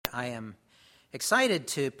I am excited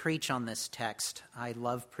to preach on this text. I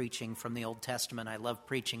love preaching from the Old Testament. I love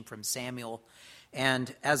preaching from Samuel.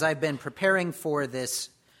 And as I've been preparing for this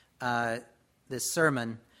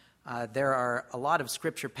sermon, there are a lot of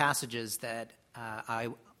scripture passages that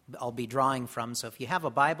I'll be drawing from. So if you have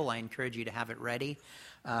a Bible, I encourage you to have it ready.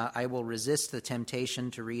 I will resist the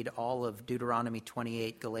temptation to read all of Deuteronomy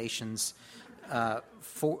 28, Galatians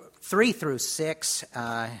 3 through 6,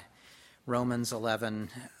 Romans 11,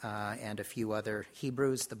 and a few other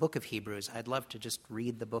Hebrews, the book of Hebrews. I'd love to just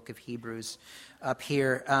read the book of Hebrews up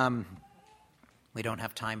here. We don't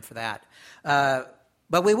have time for that.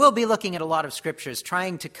 But we will be looking at a lot of scriptures,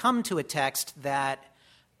 trying to come to a text that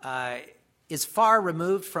is far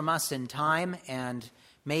removed from us in time and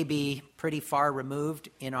may be pretty far removed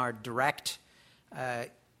in our direct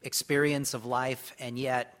experience of life, and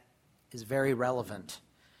yet is very relevant.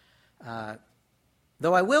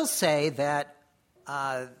 Though I will say that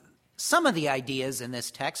some of the ideas in this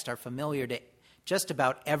text are familiar to just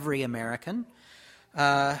about every American.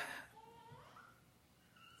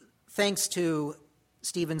 Thanks to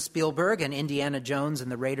Steven Spielberg and Indiana Jones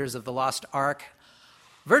and the Raiders of the Lost Ark,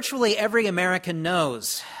 virtually every American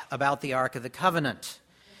knows about the Ark of the Covenant.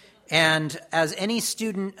 And as any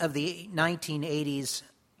student of the 1980s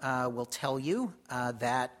will tell you,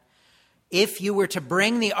 that if you were to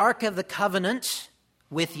bring the Ark of the Covenant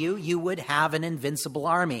with you, you would have an invincible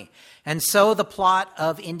army. And so the plot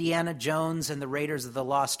of Indiana Jones and the Raiders of the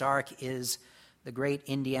Lost Ark is the great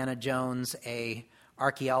Indiana Jones, a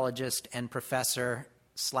archaeologist and professor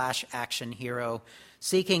 / action hero,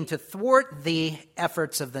 seeking to thwart the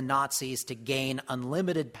efforts of the Nazis to gain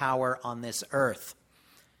unlimited power on this earth.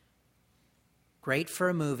 Great for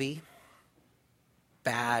a movie,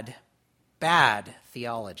 bad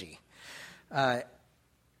theology.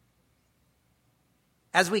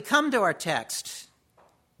 As we come to our text,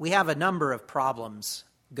 we have a number of problems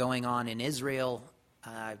going on in Israel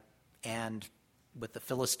and with the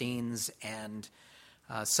Philistines and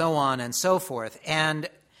so on and so forth. And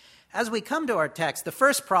as we come to our text, the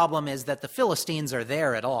first problem is that the Philistines are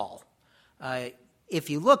there at all. If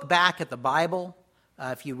you look back at the Bible,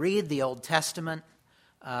 if you read the Old Testament,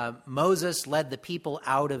 Moses led the people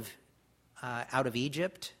out of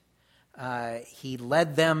Egypt. He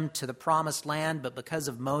led them to the promised land, but because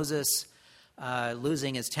of Moses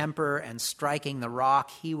losing his temper and striking the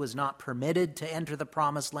rock, he was not permitted to enter the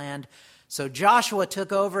promised land. So Joshua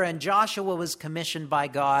took over, and Joshua was commissioned by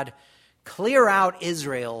God, clear out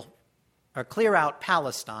Israel, or clear out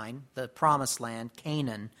Palestine, the promised land,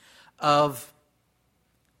 Canaan, of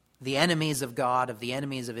the enemies of God, of the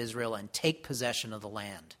enemies of Israel, and take possession of the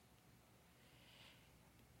land.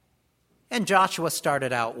 And Joshua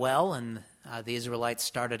started out well, and the Israelites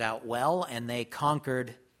started out well, and they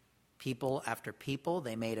conquered people after people.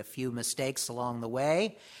 They made a few mistakes along the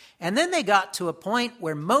way. And then they got to a point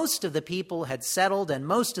where most of the people had settled and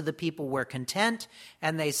most of the people were content,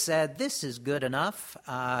 and they said, this is good enough.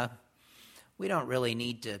 We don't really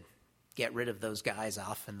need to get rid of those guys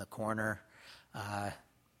off in the corner.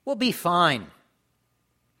 We'll be fine.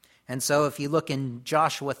 And so if you look in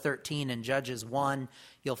Joshua 13 and Judges 1,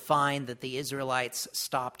 you'll find that the Israelites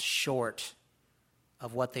stopped short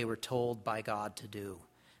of what they were told by God to do.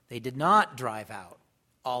 They did not drive out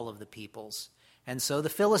all of the peoples. And so the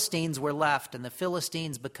Philistines were left, and the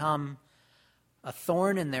Philistines become a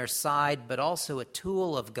thorn in their side, but also a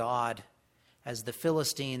tool of God, as the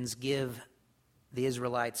Philistines give the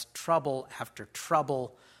Israelites trouble after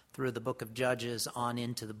trouble through the book of Judges on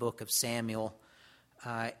into the book of Samuel.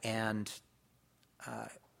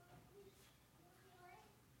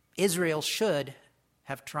 Israel should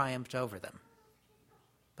have triumphed over them,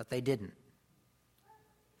 but they didn't.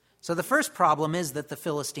 So the first problem is that the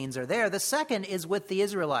Philistines are there. The second is with the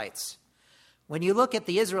Israelites. When you look at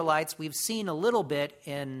the Israelites, we've seen a little bit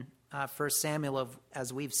in 1 Samuel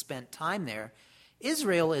as we've spent time there.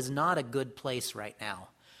 Israel is not a good place right now.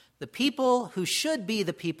 The people who should be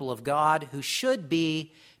the people of God, who should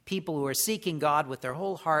be people who are seeking God with their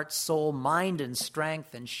whole heart, soul, mind, and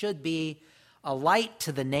strength, and should be a light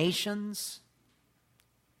to the nations,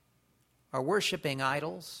 are worshiping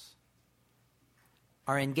idols,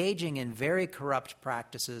 are engaging in very corrupt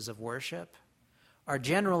practices of worship, are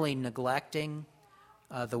generally neglecting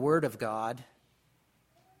the Word of God,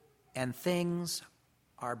 and things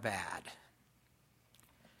are bad.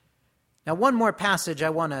 Now, one more passage I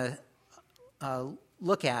want to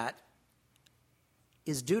look at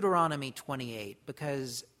is Deuteronomy 28,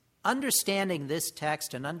 because understanding this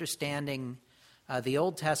text and understanding the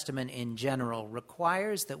Old Testament in general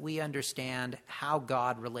requires that we understand how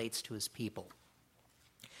God relates to his people.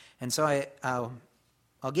 And so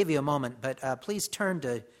I'll give you a moment, but please turn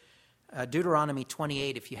to Deuteronomy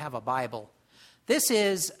 28 if you have a Bible. This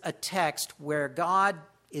is a text where God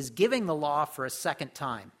is giving the law for a second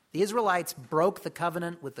time. The Israelites broke the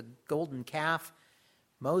covenant with the golden calf.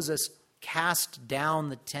 Moses cast down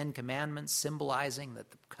the 10 Commandments, symbolizing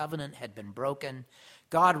that the covenant had been broken.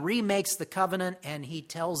 God remakes the covenant, and he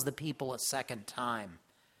tells the people a second time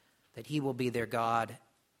that he will be their God,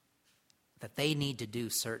 that they need to do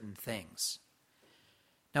certain things.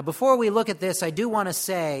 Now, before we look at this, I do want to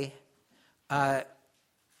say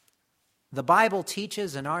the Bible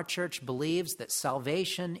teaches and our church believes that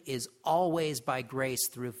salvation is always by grace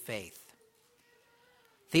through faith.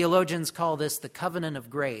 Theologians call this the covenant of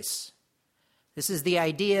grace. This is the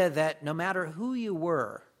idea that no matter who you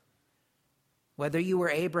were, whether you were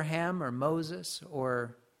Abraham or Moses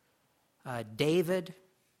or David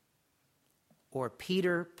or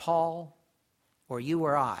Peter, Paul, or you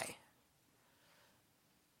or I,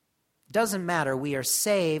 doesn't matter. We are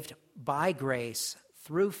saved by grace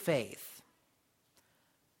through faith.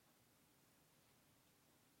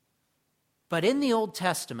 But in the Old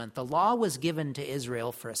Testament, the law was given to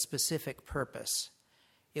Israel for a specific purpose.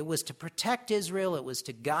 It was to protect Israel. It was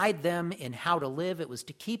to guide them in how to live. It was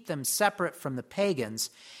to keep them separate from the pagans.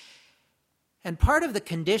 And part of the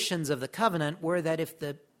conditions of the covenant were that if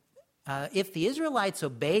the Israelites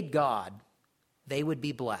obeyed God, they would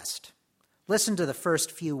be blessed. Listen to the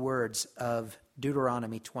first few words of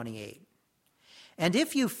Deuteronomy 28. And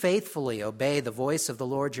if you faithfully obey the voice of the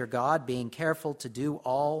Lord your God, being careful to do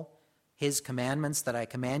all his commandments that I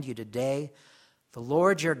command you today, the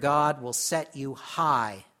Lord your God will set you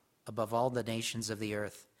high above all the nations of the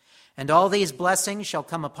earth. And all these blessings shall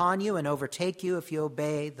come upon you and overtake you if you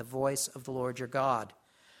obey the voice of the Lord your God.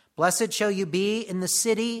 Blessed shall you be in the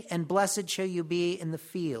city, and blessed shall you be in the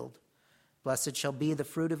field. Blessed shall be the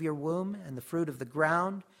fruit of your womb, and the fruit of the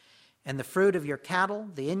ground, and the fruit of your cattle,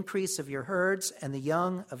 the increase of your herds, and the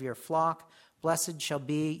young of your flock. Blessed shall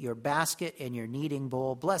be your basket and your kneading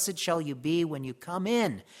bowl. Blessed shall you be when you come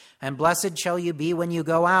in, and blessed shall you be when you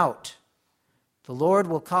go out. The Lord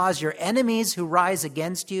will cause your enemies who rise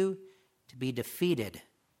against you to be defeated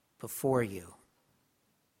before you.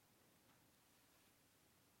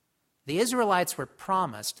 The Israelites were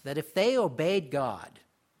promised that if they obeyed God,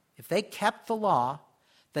 if they kept the law,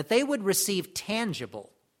 that they would receive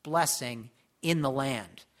tangible blessing in the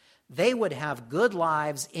land. They would have good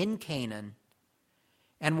lives in Canaan.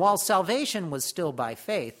 And while salvation was still by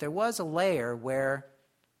faith, there was a layer where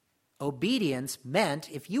obedience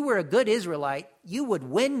meant if you were a good Israelite, you would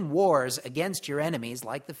win wars against your enemies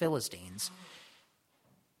like the Philistines.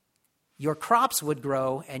 Your crops would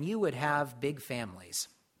grow and you would have big families.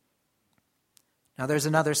 Now there's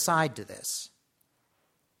another side to this.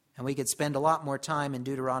 And we could spend a lot more time in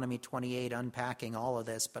Deuteronomy 28 unpacking all of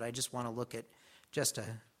this, but I just want to look at just a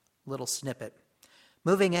little snippet.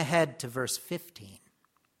 Moving ahead to verse 15.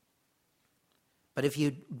 But if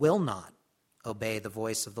you will not obey the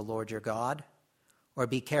voice of the Lord your God, or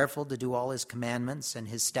be careful to do all his commandments and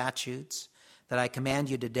his statutes that I command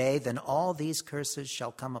you today, then all these curses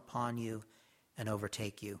shall come upon you and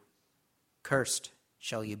overtake you. Cursed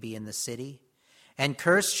shall you be in the city, and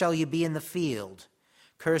cursed shall you be in the field.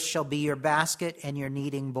 Cursed shall be your basket and your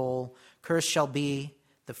kneading bowl. Cursed shall be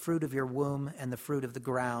the fruit of your womb and the fruit of the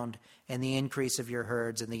ground and the increase of your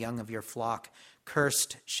herds and the young of your flock.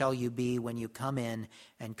 Cursed shall you be when you come in,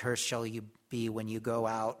 and cursed shall you be when you go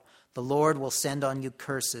out. The Lord will send on you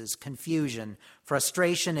curses, confusion,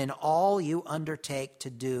 frustration in all you undertake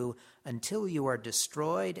to do until you are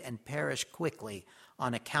destroyed and perish quickly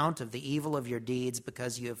on account of the evil of your deeds,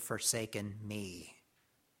 because you have forsaken me.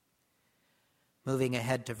 Moving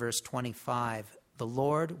ahead to verse 25, the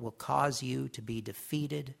Lord will cause you to be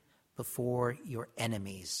defeated before your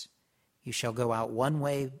enemies. You shall go out one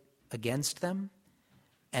way against them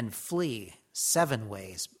and flee 7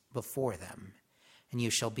 ways before them, and you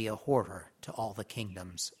shall be a horror to all the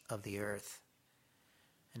kingdoms of the earth.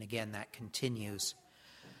 And again, that continues.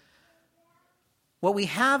 What we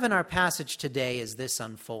have in our passage today is this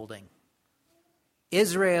unfolding.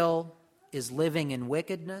 Israel is living in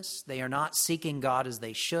wickedness. They are not seeking God as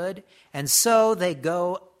they should. And so they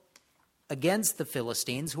go against the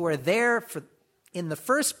Philistines, who are there in the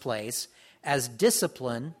first place as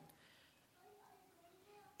discipline,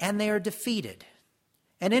 and they are defeated.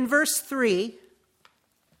 And in verse 3,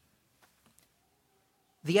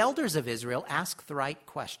 the elders of Israel ask the right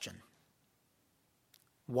question.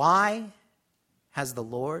 Why has the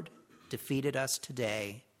Lord defeated us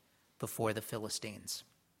today before the Philistines?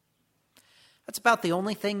 That's about the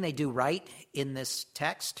only thing they do right in this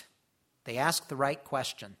text. They ask the right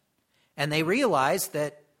question. And they realize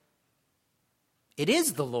that It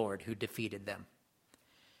is the Lord who defeated them.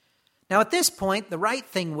 Now at this point, the right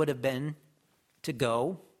thing would have been to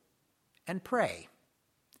go and pray,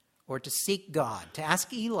 or to seek God, to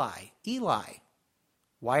ask Eli,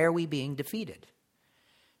 why are we being defeated?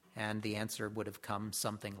 And the answer would have come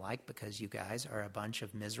something like, because you guys are a bunch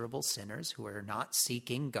of miserable sinners who are not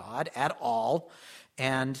seeking God at all,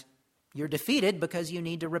 and you're defeated because you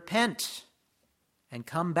need to repent and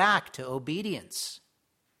come back to obedience.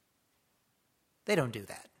 They don't do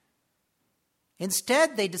that.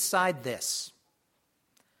 Instead, they decide this: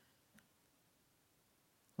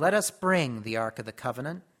 let us bring the Ark of the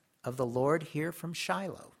Covenant of the Lord here from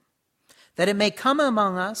Shiloh, that it may come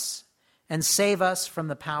among us and save us from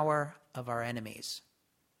the power of our enemies.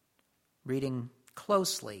 Reading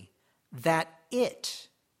closely, that it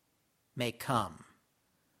may come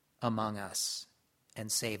among us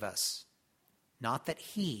and save us. Not that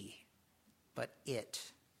he, but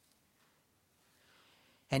it.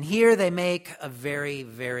 And here they make a very,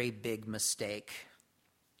 very big mistake.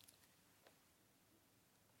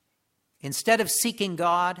 Instead of seeking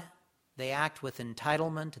God, they act with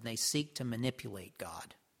entitlement and they seek to manipulate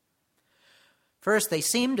God. First, they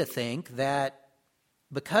seem to think that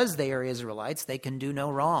because they are Israelites, they can do no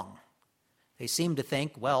wrong. They seem to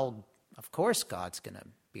think, well, of course God's going to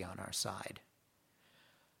be on our side.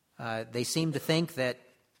 They seem to think that,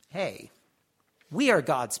 hey, we are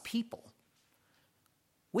God's people.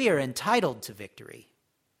 We are entitled to victory.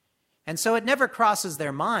 And so it never crosses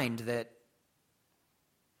their mind that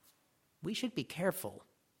we should be careful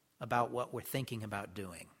about what we're thinking about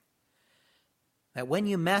doing. That when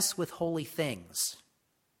you mess with holy things,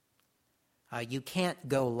 you can't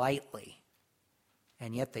go lightly,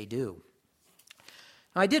 and yet they do.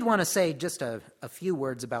 Now, I did want to say just a few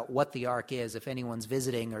words about what the Ark is, if anyone's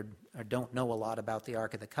visiting or don't know a lot about the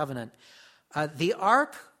Ark of the Covenant. The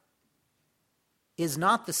Ark is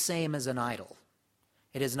not the same as an idol.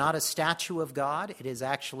 It is not a statue of God. It is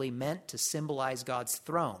actually meant to symbolize God's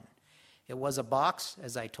throne. It was a box,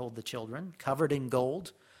 as I told the children, covered in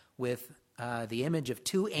gold with the image of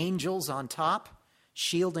two angels on top,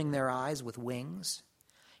 shielding their eyes with wings.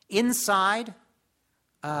 Inside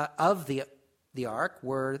of the ark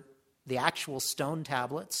were the actual stone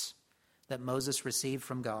tablets that Moses received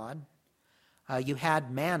from God. You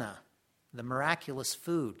had manna, the miraculous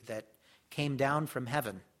food that came down from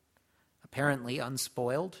heaven, apparently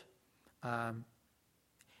unspoiled, and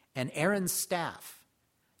Aaron's staff.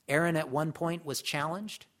 Aaron at one point was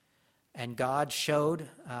challenged, and God showed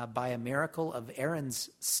by a miracle of Aaron's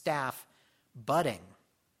staff budding,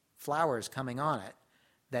 flowers coming on it,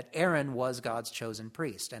 that Aaron was God's chosen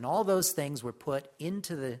priest. And all those things were put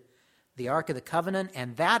into the Ark of the Covenant,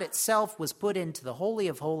 and that itself was put into the Holy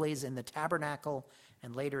of Holies in the tabernacle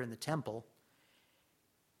and later in the temple.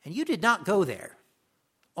 And you did not go there.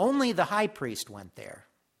 Only the high priest went there.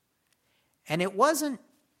 And it wasn't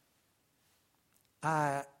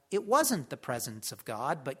the presence of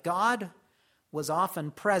God, but God was often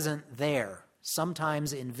present there,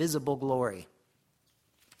 sometimes in visible glory.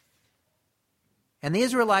 And the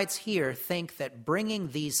Israelites here think that bringing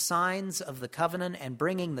these signs of the covenant and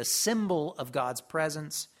bringing the symbol of God's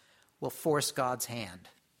presence will force God's hand.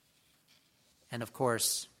 And of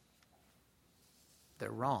course,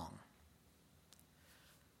 they're wrong.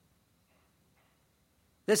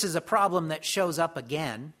 This is a problem that shows up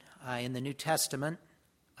again in the New Testament.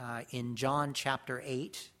 In John chapter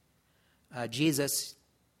 8, Jesus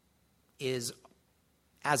is,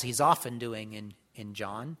 as he's often doing in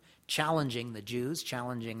John, challenging the Jews,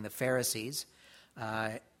 challenging the Pharisees,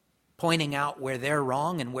 pointing out where they're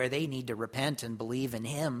wrong and where they need to repent and believe in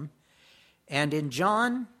him. And in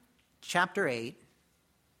John chapter 8,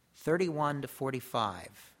 31 to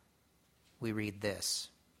 45, we read this.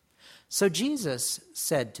 So Jesus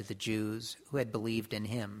said to the Jews who had believed in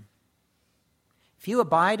him, "If you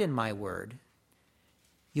abide in my word,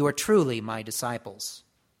 you are truly my disciples,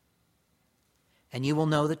 and you will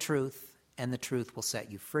know the truth, and the truth will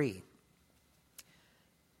set you free."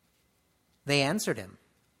 They answered him,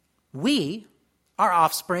 "We are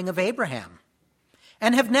offspring of Abraham,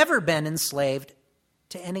 and have never been enslaved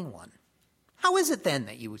to anyone. How is it then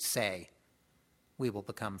that you say, 'We will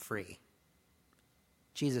become free'?"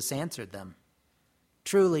 Jesus answered them,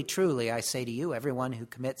 "Truly, truly, I say to you, everyone who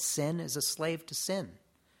commits sin is a slave to sin.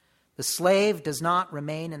 The slave does not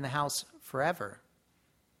remain in the house forever.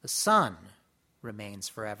 The Son remains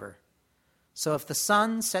forever. So if the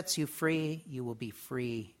Son sets you free, you will be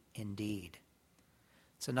free indeed."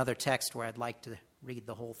 It's another text where I'd like to read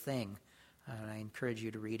the whole thing, and I encourage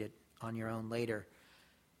you to read it on your own later.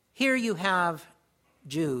 Here you have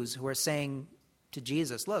Jews who are saying, to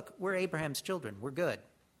Jesus, look, we're Abraham's children. We're good.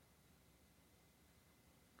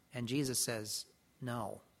 And Jesus says,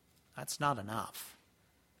 no, that's not enough.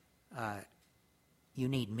 You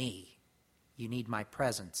need me. You need my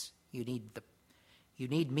presence. You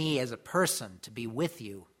need me as a person to be with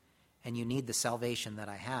you, and you need the salvation that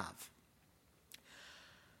I have.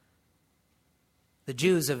 The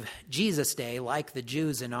Jews of Jesus' day, like the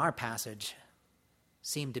Jews in our passage,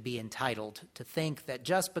 seemed to be entitled to think that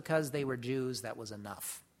just because they were Jews, that was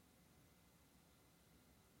enough.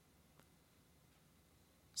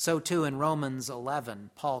 So too in Romans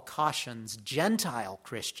 11, Paul cautions Gentile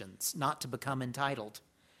Christians not to become entitled.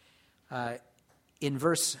 In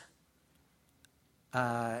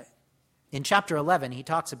chapter 11, he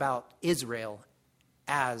talks about Israel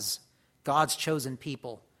as God's chosen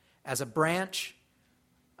people, as a branch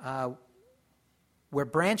where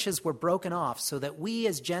branches were broken off so that we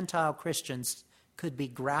as Gentile Christians could be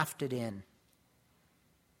grafted in.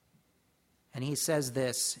 And he says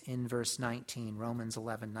this in verse 19, Romans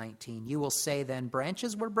 11:19. You will say then,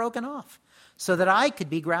 branches were broken off so that I could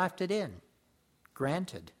be grafted in.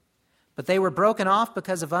 Granted. But they were broken off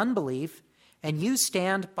because of unbelief, and you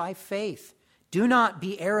stand by faith. Do not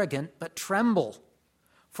be arrogant, but tremble.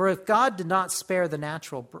 For if God did not spare the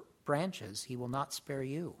natural branches, he will not spare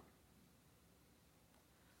you.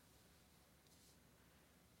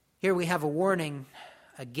 Here we have a warning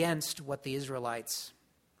against what the Israelites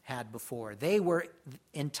had before. They were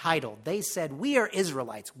entitled. They said, we are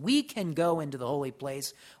Israelites. We can go into the holy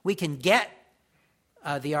place. We can get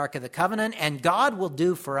the Ark of the Covenant, and God will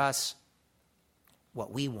do for us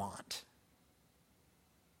what we want.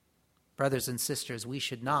 Brothers and sisters, we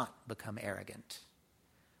should not become arrogant.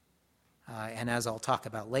 And as I'll talk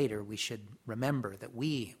about later, we should remember that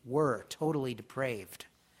we were totally depraved,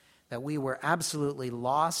 that we were absolutely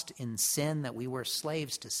lost in sin, that we were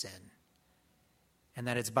slaves to sin, and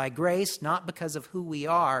that it's by grace, not because of who we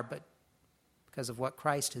are, but because of what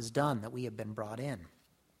Christ has done, that we have been brought in.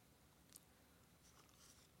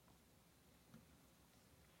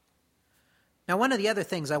 Now, one of the other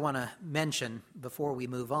things I want to mention before we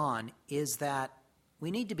move on is that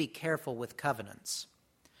we need to be careful with covenants.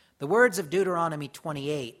 The words of Deuteronomy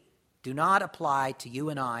 28 do not apply to you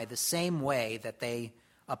and I the same way that they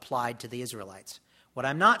applied to the Israelites. What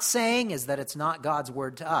I'm not saying is that it's not God's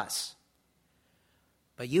word to us.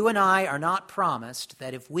 But you and I are not promised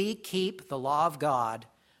that if we keep the law of God,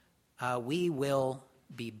 we will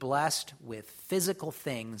be blessed with physical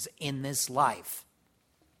things in this life.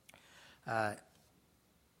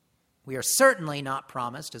 We are certainly not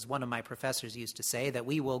promised, as one of my professors used to say, that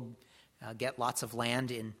we will get lots of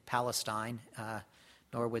land in Palestine,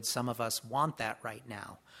 nor would some of us want that right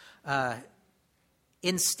now.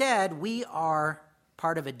 Instead, we are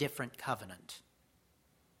part of a different covenant.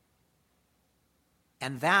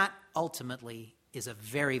 And that ultimately is a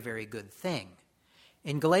very, very good thing.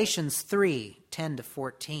 In Galatians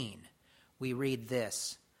 3:10-14, we read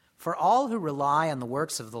this: For all who rely on the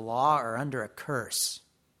works of the law are under a curse.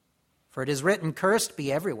 For it is written, Cursed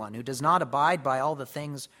be everyone who does not abide by all the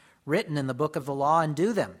things written in the book of the law and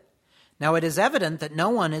do them. Now it is evident that no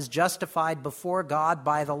one is justified before God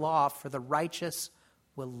by the law, for the righteous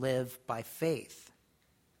will live by faith.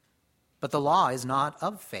 But the law is not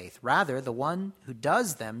of faith. Rather, the one who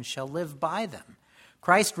does them shall live by them.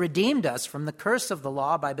 Christ redeemed us from the curse of the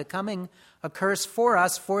law by becoming a curse for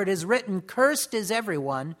us, for it is written, Cursed is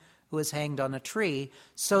everyone who is hanged on a tree,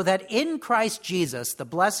 so that in Christ Jesus the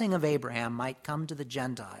blessing of Abraham might come to the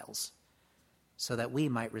Gentiles, so that we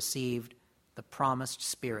might receive the promised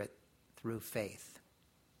Spirit through faith.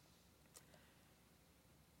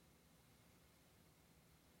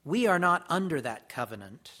 We are not under that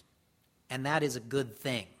covenant, and that is a good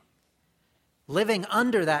thing. Living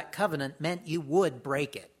under that covenant meant you would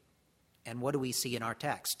break it. And what do we see in our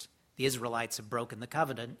text? The Israelites have broken the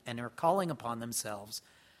covenant and are calling upon themselves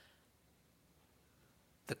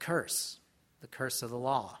the curse of the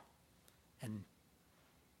law. And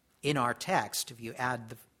in our text, if you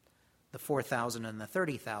add the 4,000 and the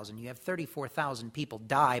 30,000, you have 34,000 people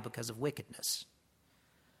die because of wickedness.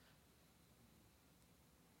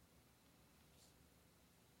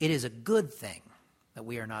 It is a good thing that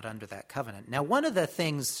we are not under that covenant. Now, one of the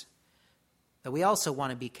things that we also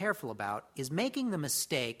want to be careful about is making the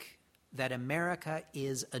mistake that America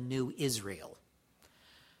is a new Israel.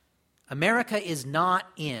 America is not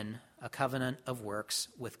in a covenant of works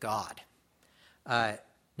with God. Now,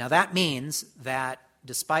 that means that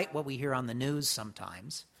despite what we hear on the news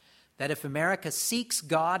sometimes, that if America seeks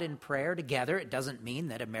God in prayer together, it doesn't mean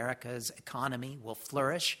that America's economy will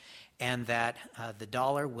flourish and that the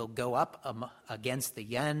dollar will go up against the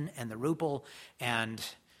yen and the ruble, and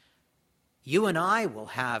you and I will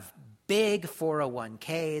have big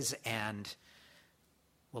 401ks and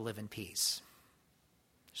we'll live in peace.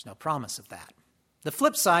 There's no promise of that. The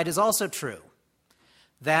flip side is also true,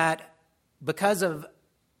 that because of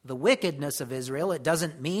the wickedness of Israel, it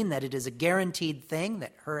doesn't mean that it is a guaranteed thing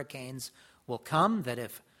that hurricanes will come, that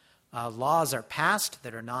if laws are passed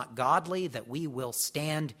that are not godly, that we will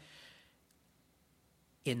stand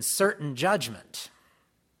in certain judgment.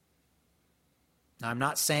 Now, I'm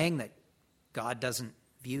not saying that God doesn't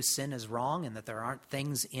view sin as wrong and that there aren't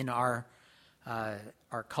things in our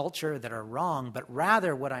culture that are wrong, but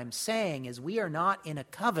rather what I'm saying is we are not in a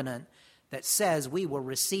covenant that says we will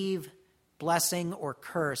receive blessing or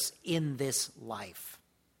curse in this life.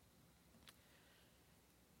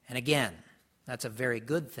 And again, that's a very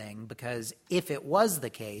good thing, because if it was the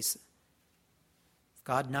case, if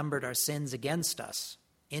God numbered our sins against us,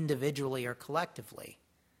 individually or collectively,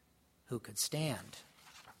 who could stand?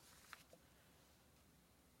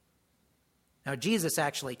 Now, Jesus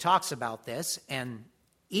actually talks about this, and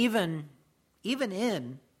even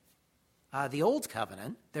in the Old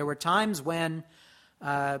Covenant, there were times when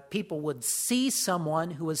people would see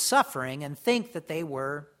someone who was suffering and think that they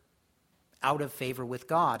were out of favor with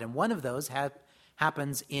God. And one of those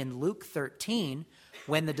happens in Luke 13,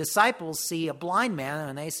 when the disciples see a blind man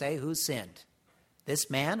and they say, "Who sinned, this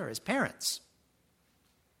man or his parents?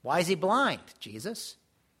 Why is he blind, Jesus?"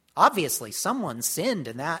 Obviously, someone sinned,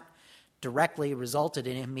 and that directly resulted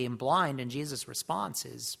in him being blind. And Jesus' response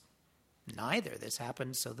is, neither. This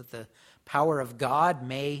happened so that the power of God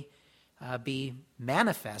may be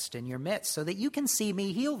manifest in your midst, so that you can see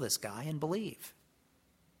me heal this guy and believe.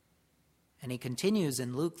 And he continues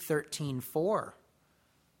in Luke 13:4.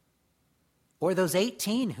 Or those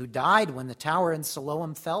 18 who died when the tower in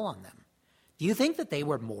Siloam fell on them. Do you think that they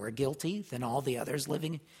were more guilty than all the others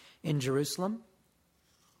living in Jerusalem?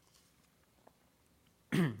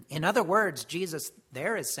 In other words, Jesus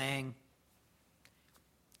there is saying,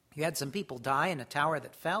 you had some people die in a tower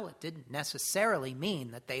that fell. It didn't necessarily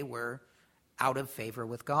mean that they were out of favor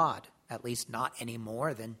with God, at least not any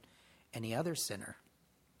more than any other sinner.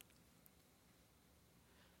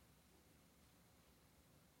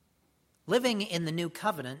 Living in the new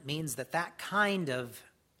covenant means that that kind of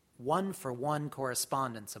one-for-one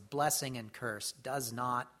correspondence of blessing and curse does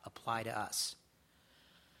not apply to us.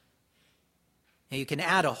 Now, you can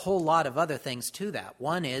add a whole lot of other things to that.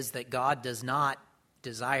 One is that God does not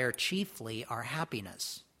desire chiefly our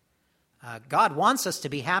happiness. God wants us to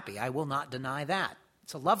be happy. I will not deny that.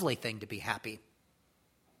 It's a lovely thing to be happy.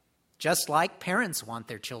 Just like parents want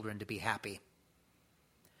their children to be happy.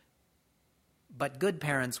 But good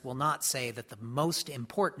parents will not say that the most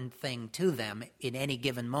important thing to them in any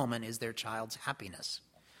given moment is their child's happiness.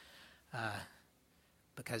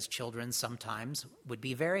 Because children sometimes would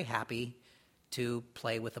be very happy to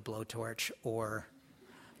play with a blowtorch or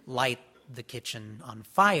light the kitchen on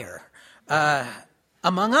fire,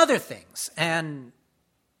 among other things. And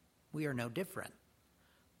we are no different.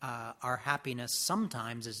 Our happiness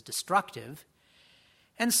sometimes is destructive,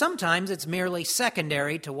 and sometimes it's merely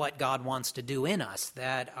secondary to what God wants to do in us,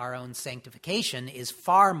 that our own sanctification is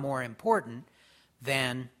far more important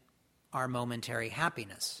than our momentary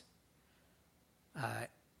happiness.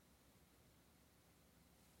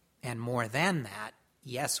 And more than that,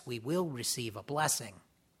 yes, we will receive a blessing.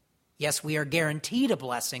 Yes, we are guaranteed a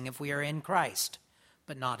blessing if we are in Christ,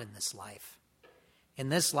 but not in this life. In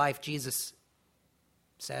this life, Jesus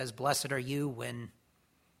says, "Blessed are you when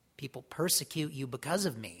people persecute you because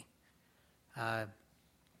of me." I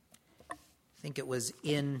think it was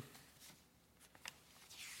in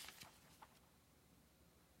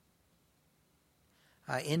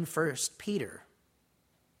in 1 Peter,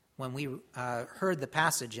 when we heard the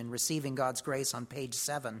passage in Receiving God's Grace on page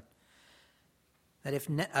 7, that if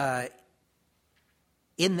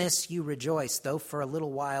in this you rejoice, though for a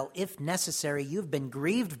little while, if necessary, you've been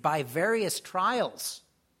grieved by various trials,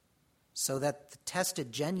 so that the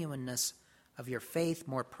tested genuineness of your faith,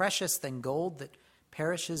 more precious than gold that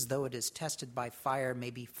perishes though it is tested by fire,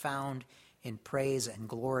 may be found in praise and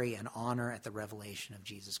glory and honor at the revelation of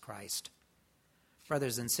Jesus Christ.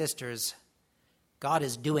 Brothers and sisters, God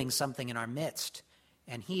is doing something in our midst,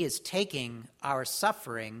 and he is taking our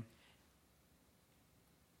suffering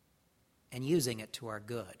and using it to our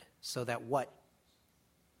good, so that what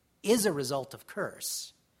is a result of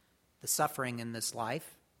curse, the suffering in this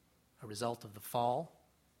life, a result of the fall,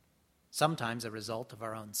 sometimes a result of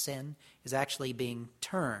our own sin, is actually being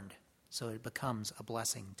turned so it becomes a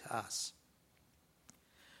blessing to us.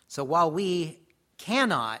 So while we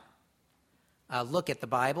cannot look at the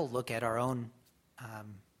Bible, look at our own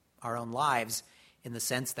lives, in the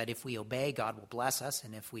sense that if we obey, God will bless us,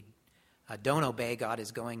 and if we don't obey, God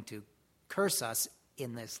is going to curse us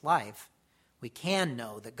in this life, we can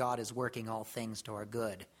know that God is working all things to our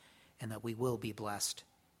good and that we will be blessed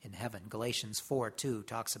in heaven. Galatians 4:2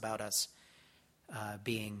 talks about us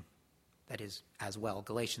being, that is as well,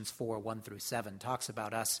 Galatians 4:1-7 talks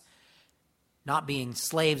about us not being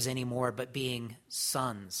slaves anymore, but being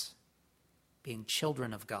sons, being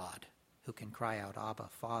children of God who can cry out, Abba,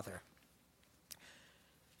 Father.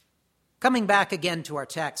 Coming back again to our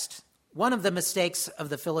text, one of the mistakes of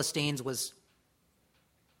the Philistines was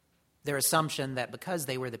their assumption that because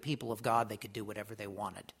they were the people of God, they could do whatever they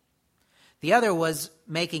wanted. The other was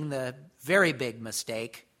making the very big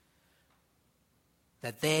mistake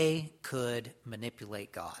that they could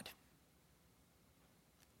manipulate God.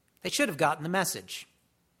 They should have gotten the message.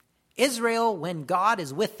 Israel, when God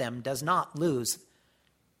is with them, does not lose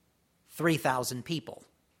 3,000 people.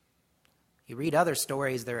 You read other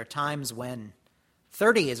stories, there are times when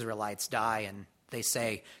 30 Israelites die and they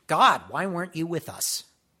say, God, why weren't you with us?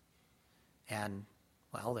 And,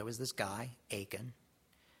 well, there was this guy, Achan.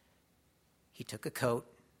 He took a coat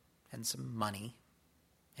and some money,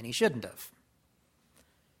 and he shouldn't have.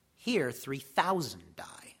 Here, 3,000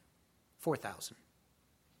 die, 4,000.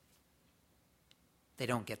 They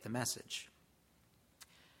don't get the message.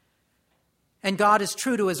 And God is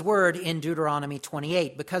true to his word in Deuteronomy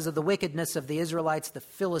 28. Because of the wickedness of the Israelites, the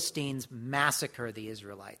Philistines massacre the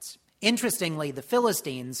Israelites. Interestingly, the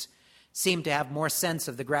Philistines seem to have more sense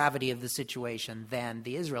of the gravity of the situation than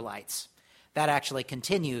the Israelites. That actually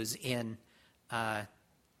continues in 1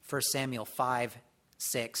 Samuel 5,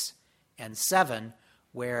 6, and 7,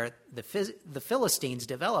 where the Philistines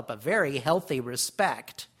develop a very healthy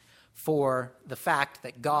respect for the fact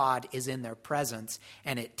that God is in their presence,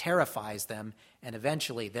 and it terrifies them, and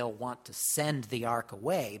eventually they'll want to send the ark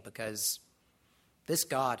away because this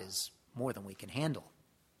God is more than we can handle.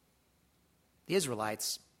 The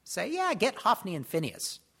Israelites say, yeah, get Hophni and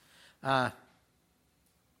Phinehas.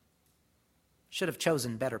 Should have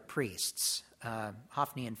chosen better priests.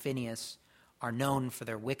 Hophni and Phinehas are known for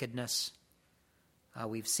their wickedness.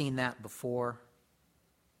 We've seen that before.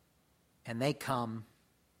 And they come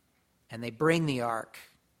and they bring the ark.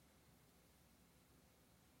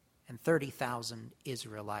 And 30,000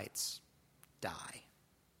 Israelites die.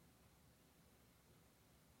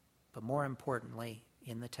 But more importantly,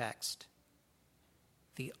 in the text,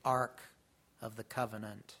 the ark of the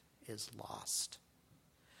covenant is lost.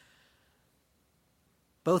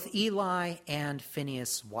 Both Eli and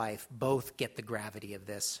Phinehas' wife both get the gravity of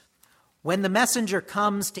this. When the messenger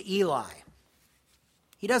comes to Eli,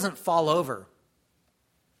 he doesn't fall over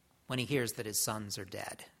when he hears that his sons are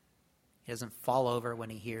dead. He doesn't fall over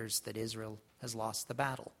when he hears that Israel has lost the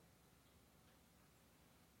battle.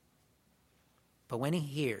 But when he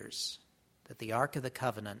hears that the Ark of the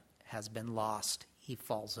Covenant has been lost, he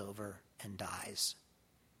falls over and dies.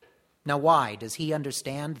 Now why? Does he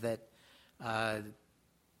understand that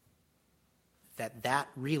that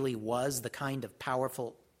really was the kind of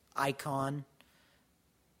powerful icon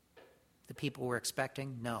the people were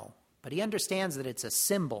expecting? No. But he understands that it's a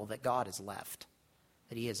symbol that God has left,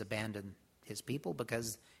 that he has abandoned his people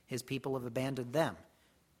because his people have abandoned them.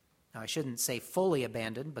 Now, I shouldn't say fully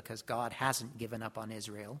abandoned because God hasn't given up on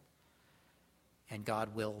Israel, and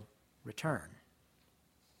God will return,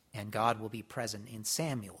 and God will be present in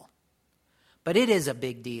Samuel. But it is a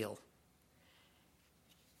big deal.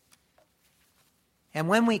 And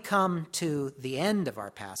when we come to the end of our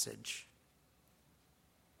passage,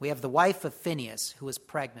 we have the wife of Phinehas who is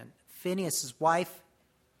pregnant. Phinehas' wife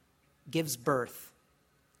gives birth.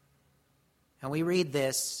 And we read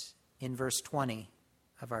this in verse 20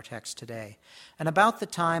 of our text today. And about the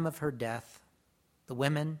time of her death, the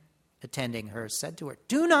women attending her said to her,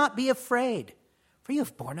 "Do not be afraid, for you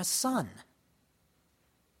have borne a son."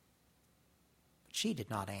 But she did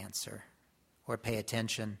not answer or pay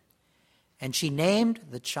attention. And she named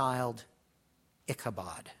the child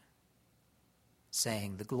Ichabod,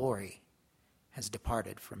 saying, "The glory has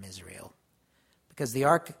departed from Israel," because the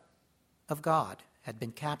ark of God had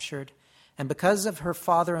been captured, and because of her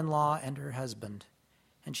father-in-law and her husband.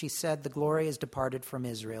 And she said, "The glory has departed from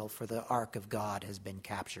Israel, for the ark of God has been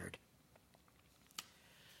captured."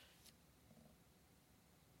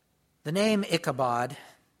 The name Ichabod,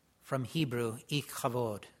 from Hebrew,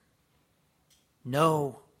 ikhavod,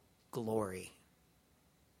 no glory.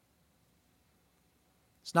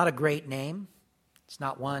 It's not a great name. It's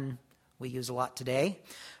not one we use a lot today.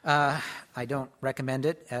 I don't recommend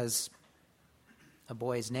it as a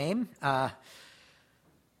boy's name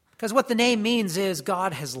because Because what the name means is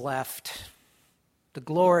God has left. The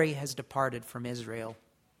glory has departed from Israel.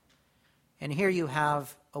 And here you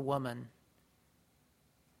have a woman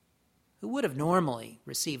who would have normally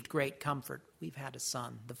received great comfort. We've had a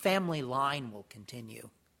son. The family line will continue.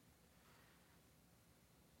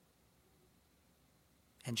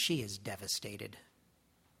 And she is devastated.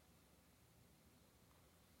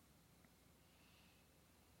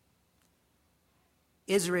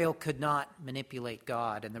 Israel could not manipulate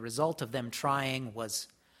God, and the result of them trying was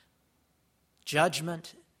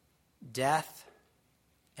judgment, death,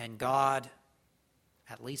 and God,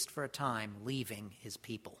 at least for a time, leaving his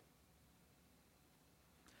people.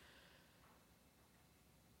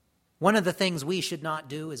 One of the things we should not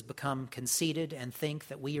do is become conceited and think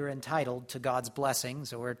that we are entitled to God's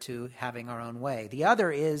blessings or to having our own way. The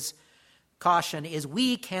other caution is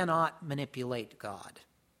we cannot manipulate God,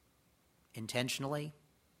 intentionally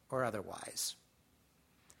or otherwise.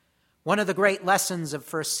 One of the great lessons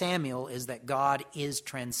of 1 Samuel is that God is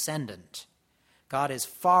transcendent. God is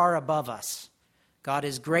far above us. God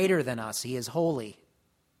is greater than us. He is holy.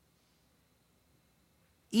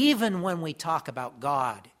 Even when we talk about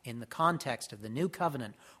God in the context of the new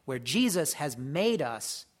covenant, where Jesus has made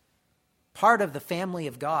us part of the family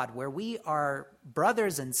of God, where we are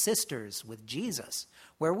brothers and sisters with Jesus,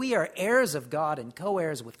 where we are heirs of God and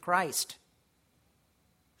co-heirs with Christ,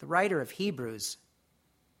 the writer of Hebrews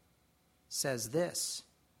says this,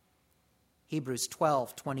 Hebrews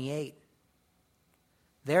 12:28.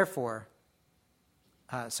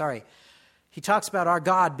 He talks about our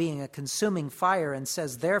God being a consuming fire and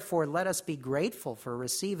says, therefore, let us be grateful for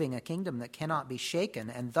receiving a kingdom that cannot be shaken,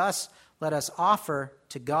 and thus let us offer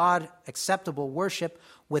to God acceptable worship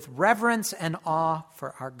with reverence and awe,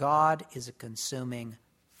 for our God is a consuming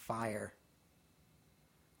fire.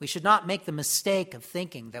 We should not make the mistake of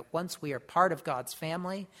thinking that once we are part of God's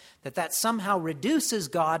family, that somehow reduces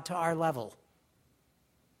God to our level.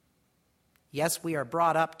 Yes, we are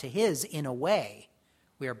brought up to his in a way.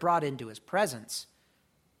 We are brought into his presence.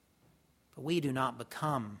 But we do not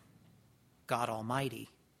become God Almighty.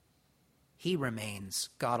 He remains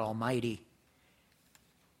God Almighty.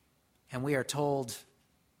 And we are told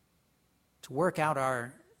to work out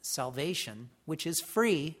our salvation, which is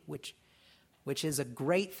free, which is a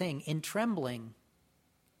great thing, in trembling.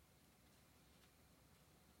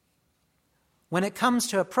 When it comes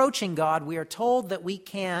to approaching God, we are told that we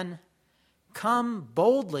can come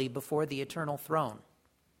boldly before the eternal throne.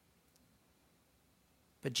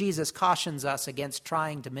 But Jesus cautions us against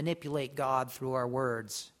trying to manipulate God through our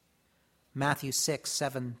words. Matthew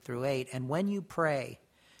 6:7-8, and when you pray,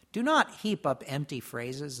 do not heap up empty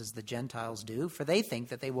phrases as the Gentiles do, for they think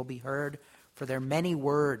that they will be heard for their many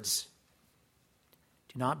words.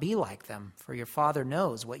 Do not be like them, for your Father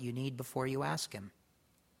knows what you need before you ask him.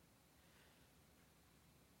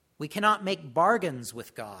 We cannot make bargains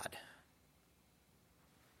with God.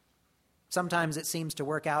 Sometimes it seems to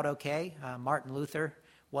work out okay. Martin Luther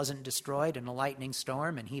wasn't destroyed in a lightning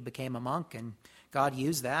storm, and he became a monk, and God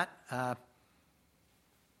used that.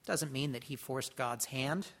 Doesn't mean that he forced God's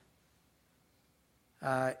hand.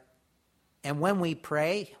 And when we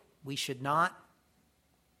pray, we should not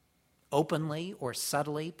openly or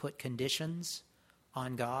subtly put conditions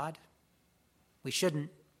on God. We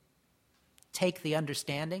shouldn't take the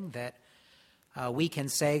understanding that we can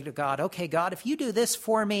say to God, okay, God, if you do this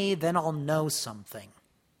for me, then I'll know something.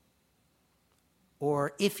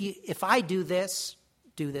 Or if I do this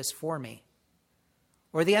for me.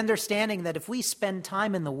 Or the understanding that if we spend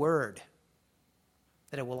time in the Word,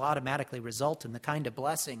 that it will automatically result in the kind of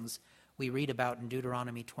blessings we read about in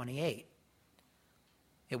Deuteronomy 28.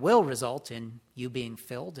 It will result in you being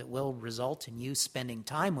filled. It will result in you spending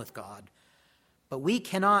time with God. But we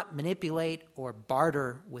cannot manipulate or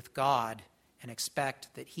barter with God and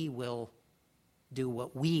expect that he will do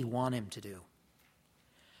what we want him to do.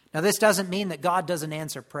 Now, this doesn't mean that God doesn't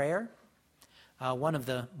answer prayer. One of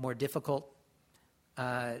the more difficult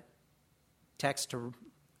texts to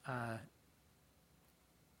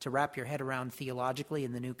wrap your head around theologically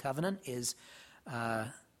in the New Covenant is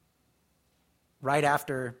right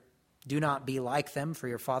after, do not be like them, for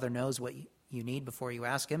your Father knows what you need before you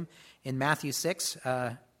ask him. In Matthew 6,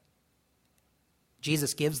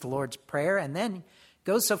 Jesus gives the Lord's Prayer and then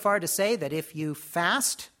goes so far to say that if you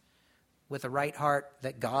fast with a right heart,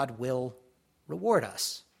 that God will reward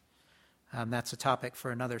us. That's a topic for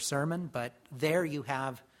another sermon, but there you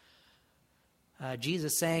have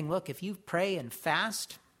Jesus saying, look, if you pray and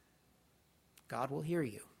fast, God will hear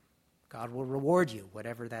you. God will reward you,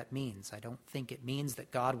 whatever that means. I don't think it means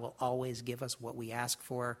that God will always give us what we ask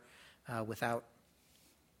for without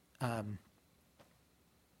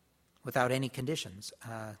without any conditions.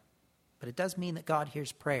 But it does mean that God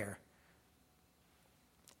hears prayer.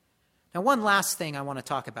 Now, one last thing I want to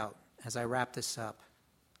talk about as I wrap this up.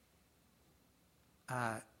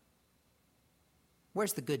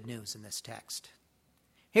 Where's the good news in this text?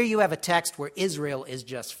 Here you have a text where Israel is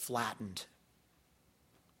just flattened,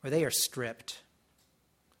 where they are stripped,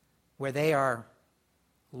 where they are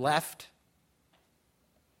left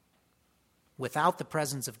without the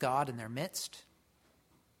presence of God in their midst,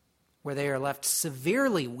 where they are left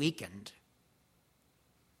severely weakened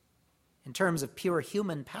in terms of pure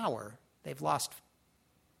human power. They've lost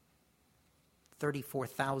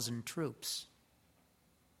 34,000 troops.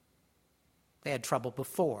 They had trouble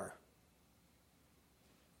before.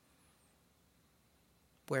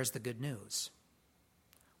 Where's the good news?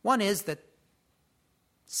 One is that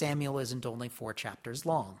Samuel isn't only 4 chapters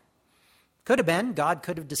long. Could have been, God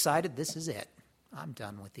could have decided, this is it. I'm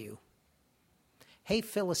done with you. Hey,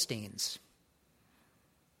 Philistines,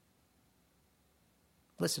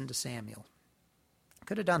 listen to Samuel.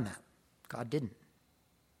 Could have done that. God didn't.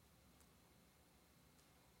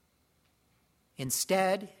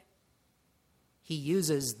 Instead, he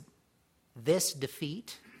uses this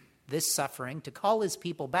defeat, this suffering, to call his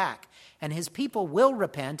people back. And his people will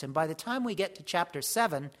repent, and by the time we get to chapter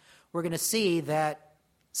 7, we're going to see that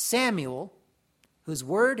Samuel, whose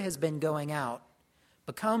word has been going out,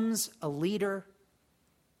 becomes a leader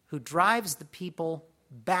who drives the people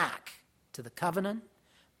back to the covenant,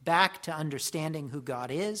 back to understanding who God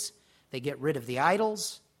is. They get rid of the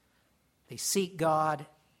idols, they seek God,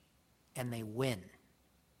 and they win.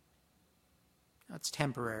 Now, it's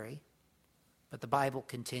temporary, but the Bible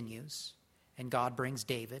continues, and God brings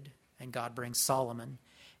David, and God brings Solomon,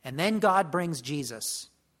 and then God brings Jesus.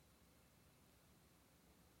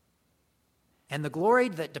 And the glory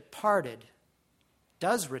that departed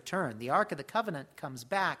does return. The Ark of the Covenant comes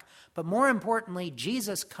back, but more importantly,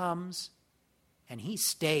 Jesus comes and he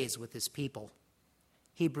stays with his people.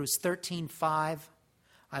 Hebrews 13:5,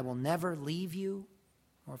 I will never leave you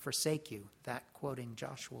or forsake you. That quoting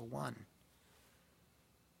Joshua 1.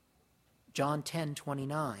 John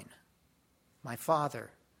 10:29, my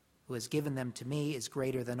Father, who has given them to me, is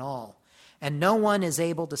greater than all, and no one is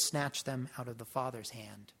able to snatch them out of the Father's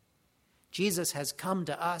hand. Jesus has come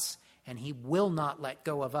to us, and he will not let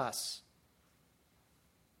go of us.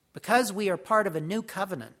 Because we are part of a new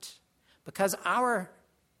covenant, because our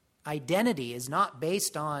identity is not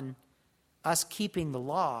based on us keeping the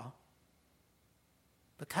law,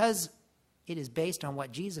 because it is based on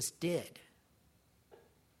what Jesus did,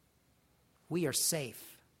 we are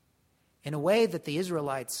safe in a way that the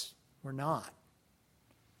Israelites were not.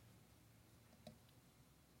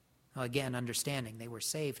 Now, again, understanding they were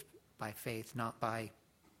saved by faith, not by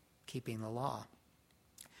keeping the law.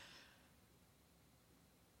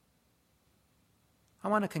 I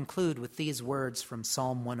want to conclude with these words from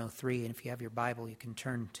Psalm 103, and if you have your Bible, you can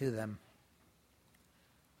turn to them.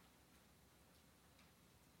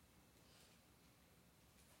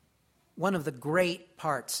 One of the great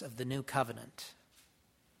parts of the new covenant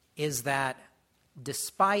is that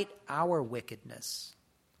despite our wickedness,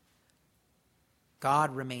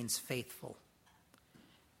 God remains faithful.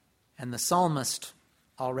 And the psalmist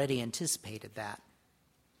already anticipated that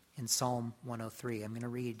in Psalm 103. I'm going to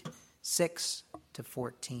read 6 to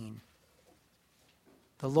 14.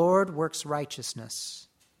 The Lord works righteousness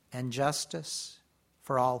and justice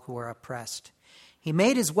for all who are oppressed. He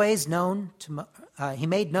made known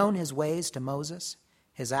his ways to Moses,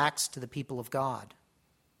 his acts to the people of God.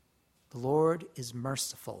 The Lord is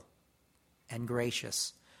merciful and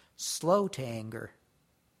gracious, slow to anger,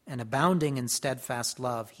 and abounding in steadfast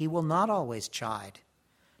love. He will not always chide,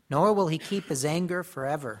 nor will he keep his anger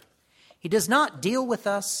forever. He does not deal with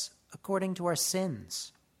us according to our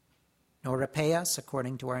sins, nor repay us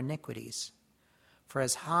according to our iniquities. For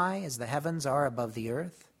as high as the heavens are above the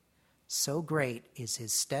earth, so great is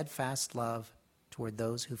his steadfast love toward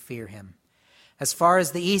those who fear him. As far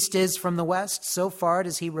as the east is from the west, so far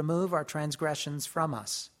does he remove our transgressions from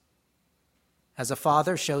us. As a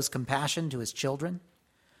father shows compassion to his children,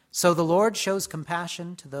 so the Lord shows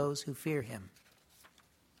compassion to those who fear him.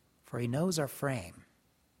 For he knows our frame.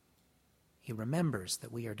 He remembers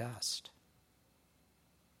that we are dust.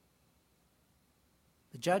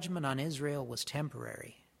 The judgment on Israel was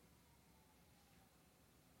temporary.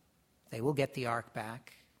 They will get the ark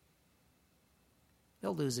back.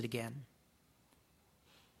 They'll lose it again.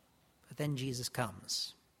 But then Jesus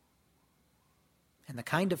comes. And the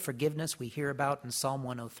kind of forgiveness we hear about in Psalm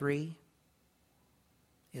 103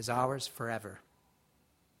 is ours forever.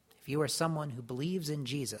 If you are someone who believes in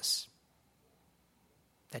Jesus,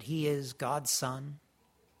 that he is God's Son,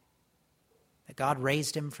 that God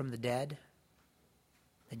raised him from the dead,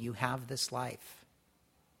 then you have this life.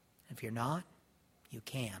 If you're not, you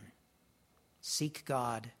can. Seek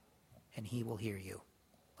God, and he will hear you.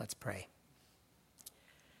 Let's pray.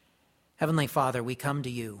 Heavenly Father, we come to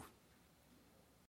you